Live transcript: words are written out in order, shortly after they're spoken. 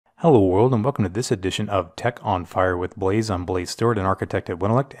Hello world, and welcome to this edition of Tech on Fire with Blaze. I'm Blaze Stewart, an architect at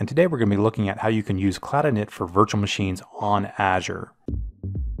Winelect, and today we're going to be looking at how you can use Cloud-Init for virtual machines on Azure.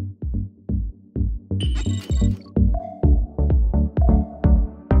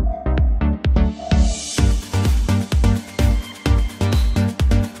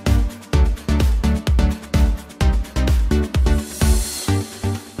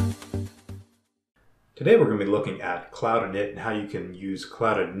 Today we're going to be looking at Cloud-Init and how you can use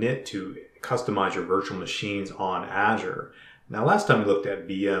Cloud-Init to customize your virtual machines on Azure. Now last time we looked at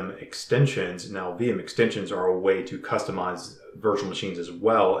VM extensions. Now VM extensions are a way to customize virtual machines as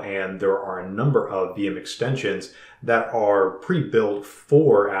well, and there are a number of VM extensions that are pre-built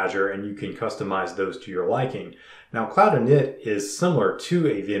for Azure and you can customize those to your liking. Now Cloud-Init is similar to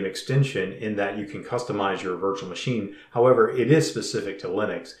a VM extension in that you can customize your virtual machine. However, it is specific to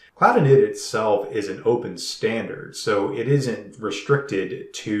Linux. Cloud-Init itself is an open standard, so it isn't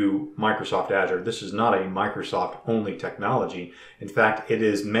restricted to Microsoft Azure. This is not a Microsoft-only technology. In fact, it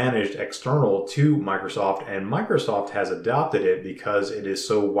is managed external to Microsoft, and Microsoft has adopted it because it is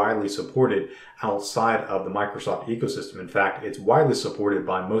so widely supported outside of the Microsoft ecosystem. In fact, it's widely supported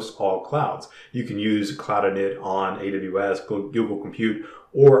by most all clouds. You can use Cloud-Init on AWS, Google Compute,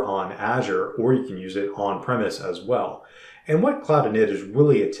 or on Azure, or you can use it on-premise as well. And what Cloud-Init is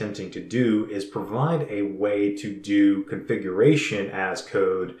really attempting to do is provide a way to do configuration as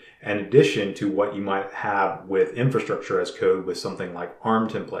code in addition to what you might have with infrastructure as code with something like ARM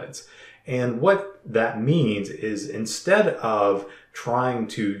templates. And what that means is instead of trying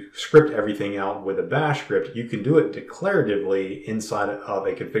to script everything out with a bash script, you can do it declaratively inside of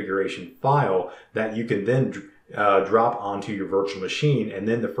a configuration file that you can then drop onto your virtual machine, and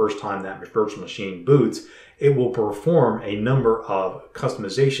then the first time that virtual machine boots, it will perform a number of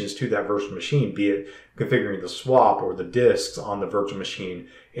customizations to that virtual machine, be it configuring the swap or the disks on the virtual machine,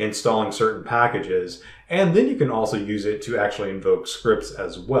 installing certain packages, and then you can also use it to actually invoke scripts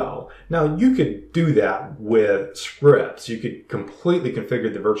as well. Now, you could do that with scripts. You could completely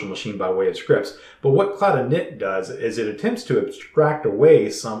configure the virtual machine by way of scripts. But what Cloud-Init does is it attempts to abstract away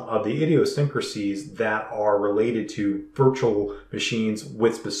some of the idiosyncrasies that are related to virtual machines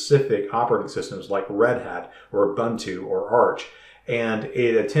with specific operating systems like Red Hat or Ubuntu or Arch. And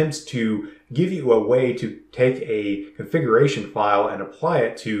it attempts to give you a way to take a configuration file and apply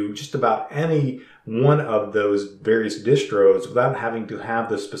it to just about any one of those various distros without having to have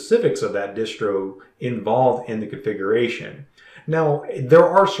the specifics of that distro involved in the configuration. Now, there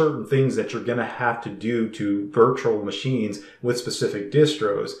are certain things that you're going to have to do to virtual machines with specific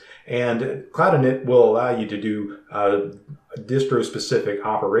distros, and Cloud-Init will allow you to do distro-specific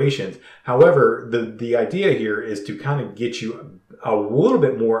operations. However, the idea here is to kind of get you a little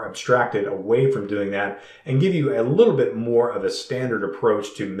bit more abstracted away from doing that and give you a little bit more of a standard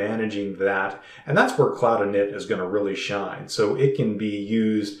approach to managing that. And that's where Cloud-Init is going to really shine. So it can be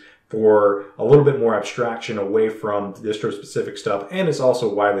used for a little bit more abstraction away from distro-specific stuff, and it's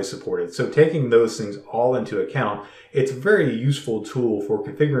also widely supported. So taking those things all into account, it's a very useful tool for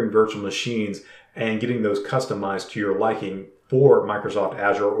configuring virtual machines and getting those customized to your liking for Microsoft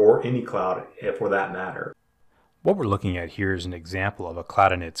Azure or any cloud for that matter. What we're looking at here is an example of a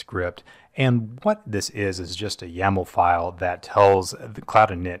Cloud-Init script, and what this is just a YAML file that tells the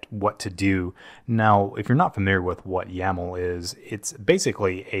Cloud-Init what to do. Now, if you're not familiar with what YAML is, it's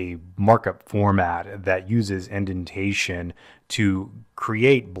basically a markup format that uses indentation to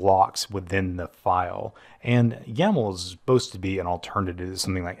create blocks within the file. And YAML is supposed to be an alternative to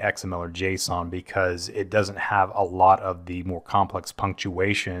something like XML or JSON because it doesn't have a lot of the more complex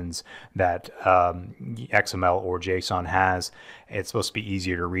punctuations that XML or JSON has. It's supposed to be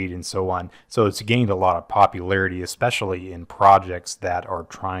easier to read and so on. So it's gained a lot of popularity, especially in projects that are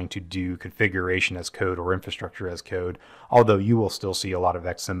trying to do configuration as code or infrastructure as code, although you will still see a lot of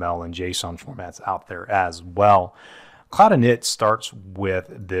XML and JSON formats out there as well. Cloud-Init starts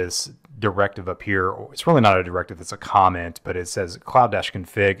with this directive up here. It's really not a directive, it's a comment, but it says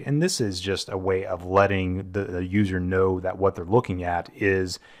cloud-config, and this is just a way of letting the user know that what they're looking at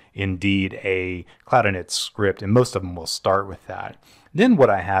is indeed a Cloud-Init script, and most of them will start with that. Then what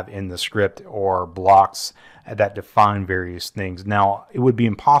I have in the script are blocks that define various things. Now, it would be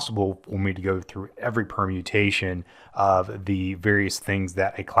impossible for me to go through every permutation of the various things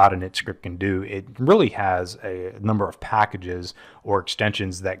that a Cloud-Init script can do. It really has a number of packages or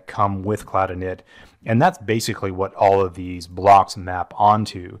extensions that come with Cloud-Init, and that's basically what all of these blocks map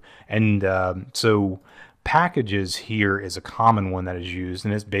onto. And so Packages here is a common one that is used,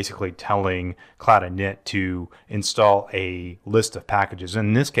 and it's basically telling Cloud-Init to install a list of packages.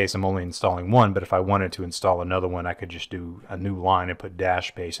 In this case, I'm only installing one, but if I wanted to install another one, I could just do a new line and put dash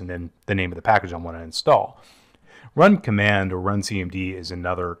space and then the name of the package I want to install. Run command or run cmd is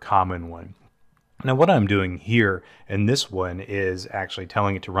another common one. Now what I'm doing here in this one is actually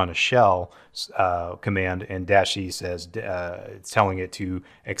telling it to run a shell command, and -c says it's telling it to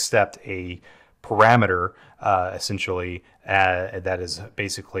accept a parameter essentially that is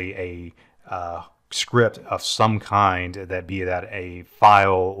basically a script of some kind, that be that a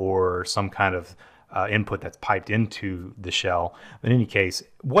file or some kind of input that's piped into the shell. In any case,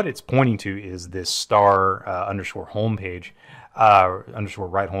 what it's pointing to is this star underscore homepage underscore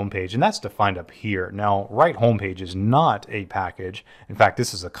right homepage, and that's defined up here. Now right homepage is not a package. In fact,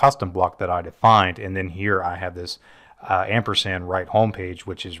 this is a custom block that I defined, and then here I have this ampersand right homepage,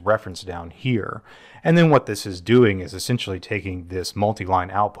 which is referenced down here. And then what this is doing is essentially taking this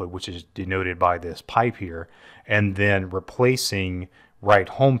multi-line output, which is denoted by this pipe here, and then replacing right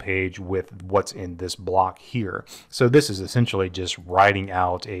homepage with what's in this block here. So this is essentially just writing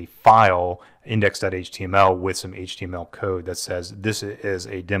out a file, index.html, with some HTML code that says this is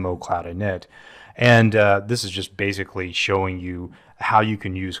a demo Cloud-Init. And this is just basically showing you how you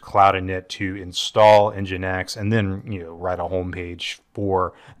can use Cloud-Init to install Nginx and then write a home page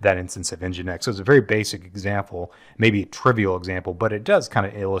for that instance of Nginx. So it's a very basic example, maybe a trivial example, but it does kind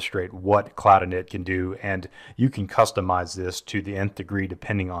of illustrate what Cloud-Init can do, and you can customize this to the nth degree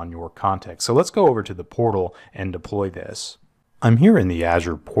depending on your context. So let's go over to the portal and deploy this. I'm here in the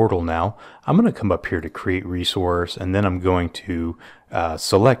Azure Portal now. I'm going to come up here to create resource, and then I'm going to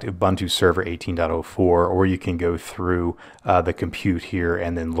select Ubuntu Server 18.04, or you can go through the compute here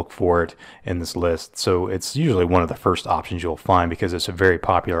and then look for it in this list. So it's usually one of the first options you'll find because it's a very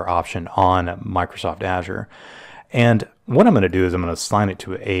popular option on Microsoft Azure. And what I'm going to do is I'm going to assign it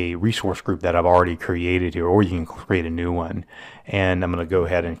to a resource group that I've already created here, or you can create a new one. And I'm going to go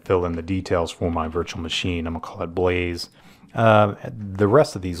ahead and fill in the details for my virtual machine. I'm going to call it Blaze. The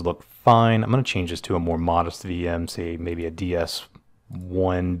rest of these look fine. I'm going to change this to a more modest VM, say maybe a DS1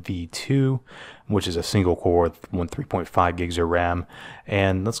 V2, which is a single core with 3.5 gigs of RAM.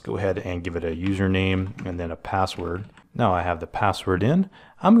 And let's go ahead and give it a username and then a password. Now I have the password in.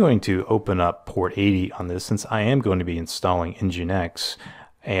 I'm going to open up port 80 on this since I am going to be installing Nginx,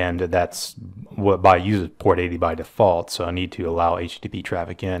 and that's what uses port 80 by default, so I need to allow HTTP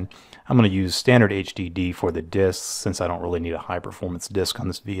traffic in. I'm going to use standard HDD for the disks since I don't really need a high performance disk on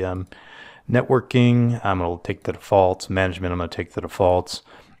this VM. Networking, I'm going to take the defaults. Management, I'm going to take the defaults.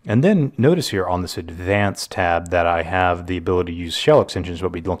 And then notice here on this advanced tab that I have the ability to use shell extensions,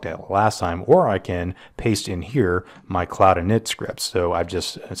 what we looked at last time, or I can paste in here my Cloud-Init scripts. So I've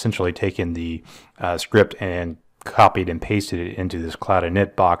just essentially taken the script and copied and pasted it into this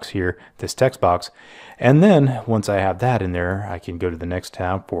Cloud-Init box here, this text box. And then once I have that in there, I can go to the next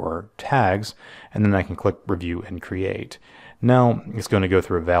tab for tags, and then I can click review and create. Now it's going to go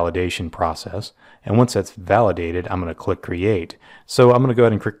through a validation process, and once that's validated, I'm going to click create. So I'm going to go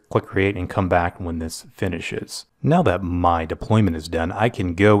ahead and click create and come back when this finishes. Now that my deployment is done, I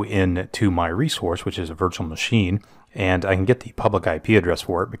can go into my resource, which is a virtual machine, and I can get the public IP address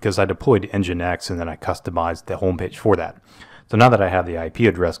for it because I deployed Nginx and then I customized the homepage for that. So now that I have the IP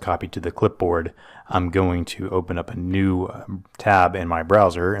address copied to the clipboard, I'm going to open up a new tab in my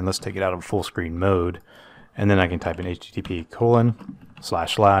browser, and let's take it out of full screen mode. And then I can type in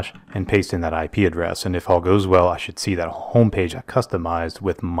http:// and paste in that IP address. And if all goes well, I should see that homepage I customized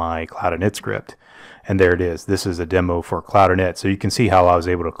with my Cloud-Init script. And there it is. This is a demo for Cloud-Init. So you can see how I was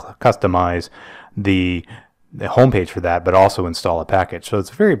able to customize the homepage for that, but also install a package. So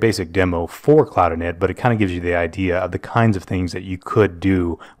it's a very basic demo for Cloud-Init, but it kind of gives you the idea of the kinds of things that you could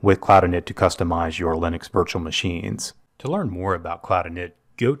do with Cloud-Init to customize your Linux virtual machines. To learn more about Cloud-Init,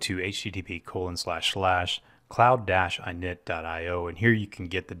 go to http://cloud-init.io, and here you can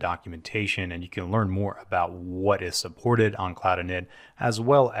get the documentation and you can learn more about what is supported on Cloud-Init, as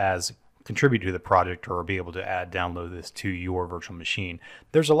well as contribute to the project or be able to download this to your virtual machine.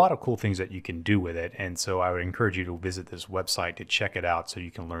 There's a lot of cool things that you can do with it, and so I would encourage you to visit this website to check it out so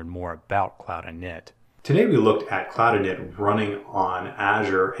you can learn more about Cloud-Init. Today we looked at Cloud-Init running on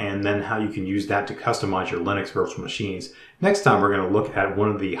Azure and then how you can use that to customize your Linux virtual machines. Next time we're going to look at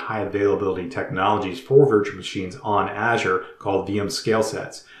one of the high availability technologies for virtual machines on Azure called VM scale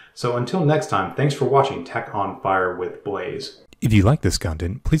sets. So until next time, thanks for watching Tech on Fire with Blaze. If you like this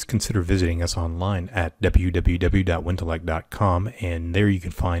content, please consider visiting us online at www.wintelect.com, and there you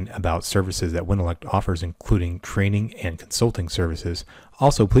can find about services that Wintelect offers, including training and consulting services.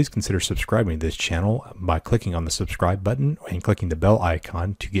 Also, please consider subscribing to this channel by clicking on the subscribe button and clicking the bell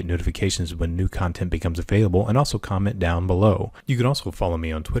icon to get notifications when new content becomes available, and also comment down below. You can also follow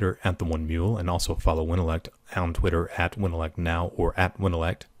me on Twitter at @TheOneMule, and also follow Wintelect on Twitter at WintelectNow or at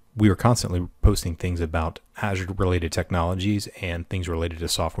Wintelect. We are constantly posting things about Azure-related technologies and things related to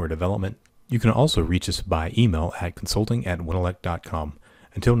software development. You can also reach us by email at consulting@wintelect.com.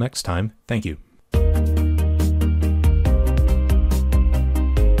 Until next time, thank you.